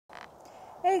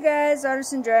Hey guys,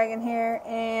 Artisan Dragon here,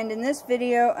 and in this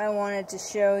video I wanted to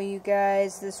show you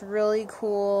guys this really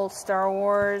cool Star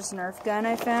Wars Nerf gun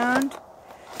I found.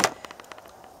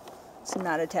 It's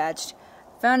not attached.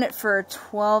 Found it for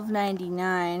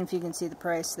 $12.99, if you can see the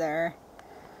price there.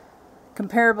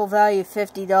 Comparable value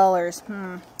 $50.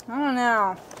 I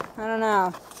don't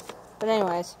know. But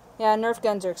anyways, yeah, Nerf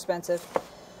guns are expensive.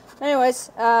 Anyways,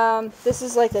 this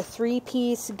is like a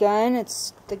 3-piece gun.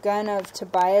 It's the gun of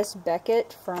Tobias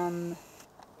Beckett from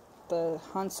the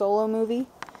Han Solo movie.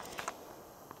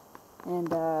 And,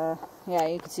 yeah,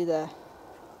 you can see the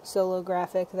Solo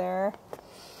graphic there.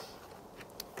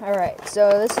 Alright,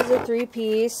 so this is a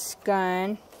 3-piece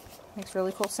gun. Makes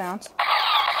really cool sounds.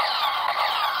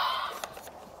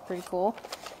 Pretty cool.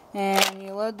 And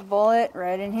you load the bullet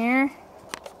right in here.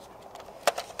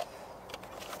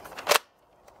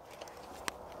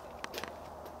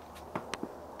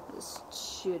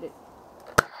 Shoot it.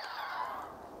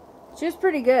 Shoots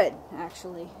pretty good,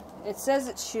 actually. It says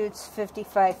it shoots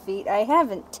 55 feet. I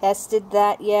haven't tested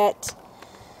that yet.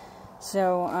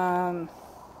 So,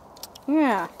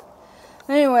 yeah.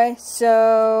 Anyway,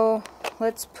 so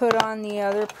let's put on the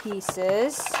other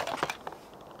pieces.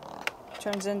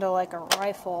 Turns into like a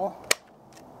rifle.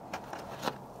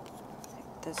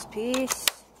 Take this piece.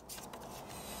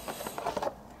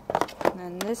 And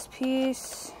then this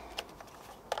piece.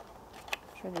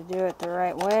 Try to do it the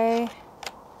right way.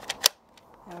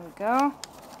 There we go.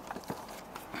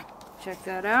 Check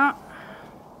that out.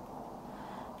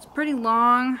 It's pretty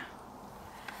long.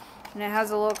 And it has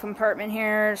a little compartment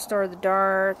here to store the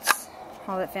darts,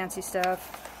 all that fancy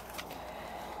stuff.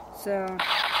 So,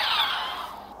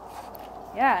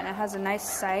 yeah, and it has a nice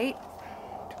sight.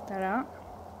 Check that out.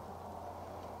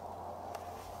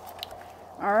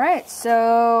 Alright,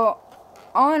 so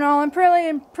all in all, I'm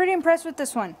pretty impressed with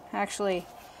this one, actually.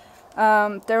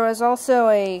 There was also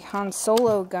a Han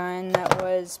Solo gun that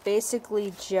was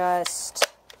basically just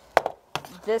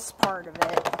this part of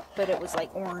it, but it was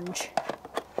like orange.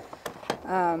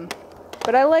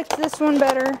 But I liked this one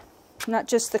better. Not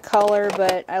just the color,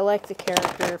 but I liked the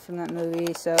character from that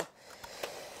movie, so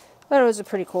I thought it was a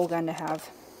pretty cool gun to have.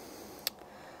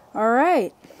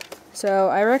 Alright, so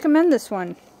I recommend this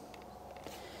one.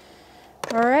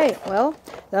 Alright, well,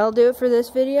 that'll do it for this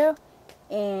video,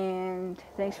 and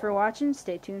thanks for watching.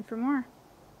 Stay tuned for more.